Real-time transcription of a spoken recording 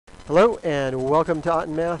Hello and welcome to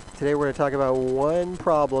Otten Math. Today we're going to talk about one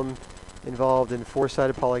problem involved in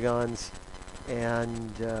four-sided polygons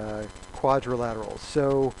and quadrilaterals.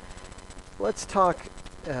 So let's talk,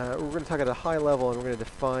 we're going to talk at a high level, and we're going to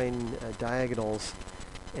define diagonals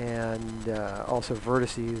and also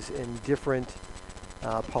vertices in different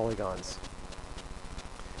polygons.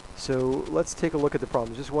 So let's take a look at the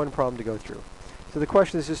problem. Just one problem to go through. So the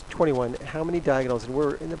question is just 21, how many diagonals, and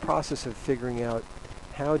we're in the process of figuring out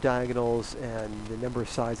how diagonals and the number of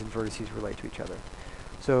sides and vertices relate to each other.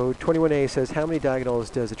 So 21a says, how many diagonals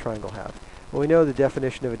does a triangle have? Well, we know the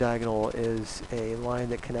definition of a diagonal is a line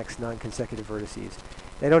that connects non-consecutive vertices.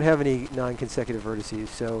 I don't have any non-consecutive vertices,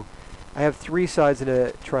 so I have three sides in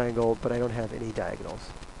a triangle, but I don't have any diagonals.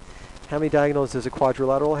 How many diagonals does a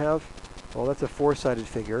quadrilateral have? Well, that's a four-sided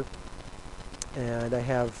figure, and I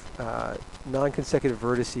have non-consecutive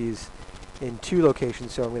vertices in two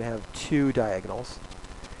locations, so I'm going to have two diagonals.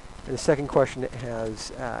 And the second question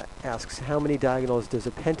asks, how many diagonals does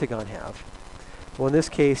a pentagon have? Well, in this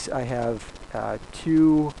case, I have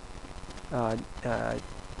two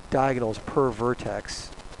diagonals per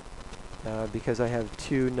vertex because I have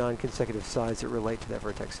two non-consecutive sides that relate to that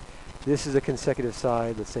vertex. This is a consecutive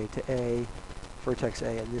side, let's say, to A, vertex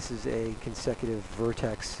A, and this is a consecutive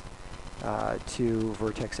vertex to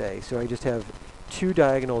vertex A. So I just have two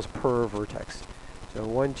diagonals per vertex. So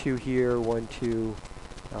 1, 2 here, 1, 2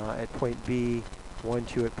 at point B, 1,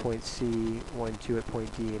 2 at point C, 1, 2 at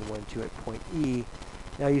point D, and 1, 2 at point E.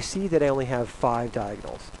 Now you see that I only have 5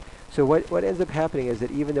 diagonals. So what ends up happening is that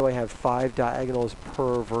even though I have 5 diagonals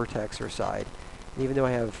per vertex or side, and even though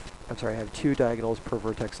I have 2 diagonals per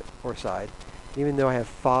vertex or side, and even though I have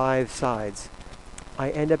 5 sides,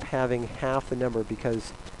 I end up having half the number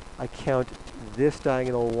because I count this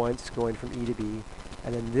diagonal once going from E to B,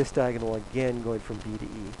 and then this diagonal again going from B to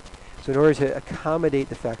E. So in order to accommodate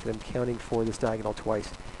the fact that I'm counting for this diagonal twice,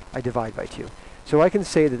 I divide by 2. So I can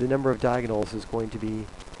say that the number of diagonals is going to be,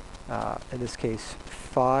 in this case,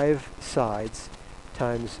 5 sides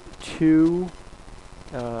times 2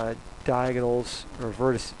 diagonals, or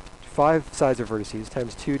 5 sides or vertices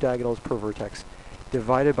times 2 diagonals per vertex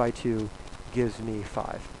divided by 2 gives me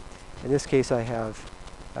 5. In this case, I have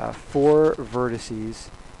 4 vertices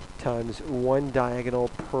times 1 diagonal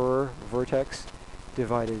per vertex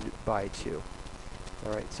divided by 2.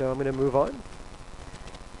 All right, so I'm going to move on.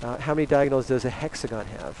 How many diagonals does a hexagon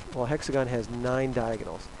have? Well, a hexagon has 9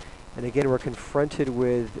 diagonals. And again, we're confronted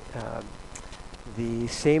with the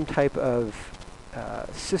same type of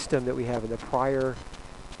system that we have in the prior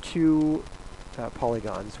 2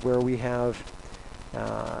 polygons, where we have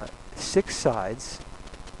 6 sides,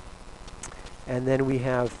 and then we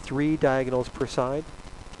have 3 diagonals per side,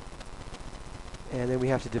 and then we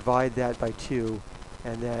have to divide that by 2,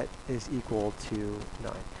 and that is equal to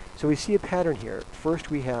 9. So we see a pattern here. First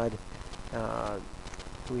we had 0,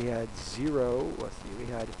 let's see, we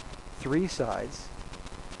had 3 sides.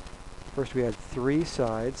 First we had 3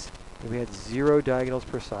 sides, and we had 0 diagonals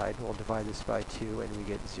per side. We'll divide this by 2, and we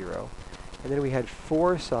get 0. And then we had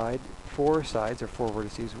 4 sides, or 4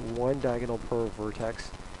 vertices, 1 diagonal per vertex.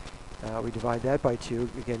 We divide that by 2,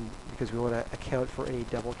 again, because we want to account for any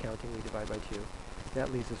double counting, we divide by 2.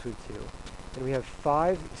 That leaves us with 2. And we have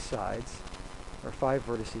 5 sides, or 5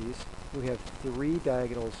 vertices. We have 3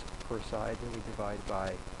 diagonals per side, and we divide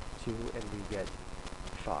by 2, and we get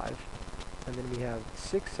 5. And then we have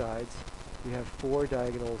 6 sides. We have 4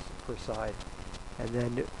 diagonals per side. And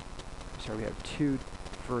then, we have 2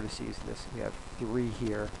 vertices in this. We have 3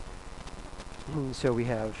 here. So we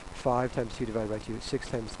have 5 times 2 divided by 2. 6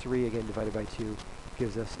 times 3, again, divided by 2,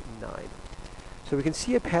 gives us 9. So we can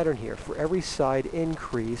see a pattern here. For every side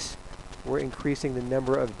increase, we're increasing the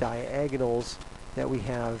number of diagonals that we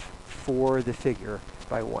have for the figure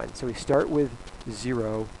by 1. So we start with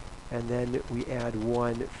 0, and then we add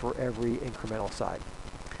 1 for every incremental side.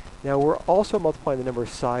 Now we're also multiplying the number of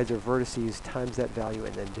sides or vertices times that value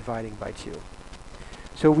and then dividing by 2.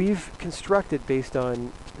 So we've constructed, based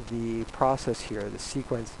on the process here, the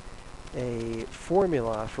sequence, a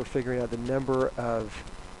formula for figuring out the number of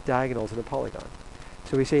diagonals in a polygon.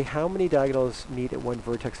 So we say, how many diagonals meet at one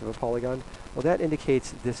vertex of a polygon? Well, that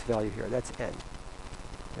indicates this value here. That's n.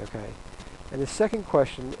 Okay. And the second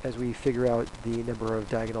question, as we figure out the number of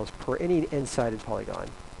diagonals per any n-sided polygon,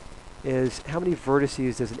 is how many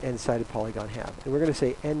vertices does an n-sided polygon have? And we're going to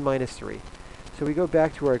say n minus 3. So we go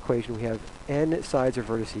back to our equation. We have n sides or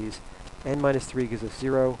vertices. N minus 3 gives us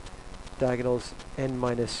 0 diagonals. N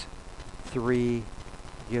minus 3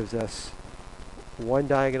 gives us 1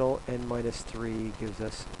 diagonal. N minus 3 gives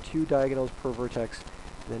us 2 diagonals per vertex.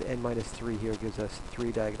 And then n minus 3 here gives us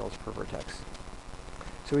 3 diagonals per vertex.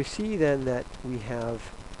 So we see then that we have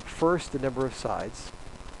first the number of sides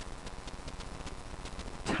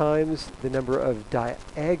times the number of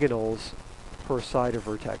diagonals per side or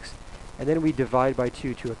vertex. And then we divide by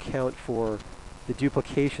 2 to account for the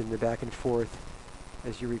duplication, the back and forth,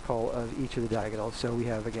 as you recall, of each of the diagonals. So we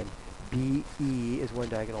have, again, BE is one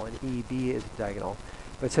diagonal and EB is a diagonal.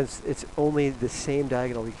 But since it's only the same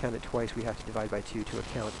diagonal, we count it twice, we have to divide by 2 to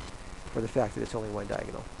account for the fact that it's only one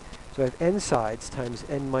diagonal. So I have n sides times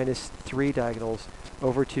n minus 3 diagonals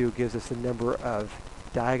over 2 gives us the number of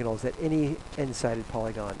diagonals that any n-sided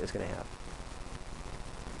polygon is going to have.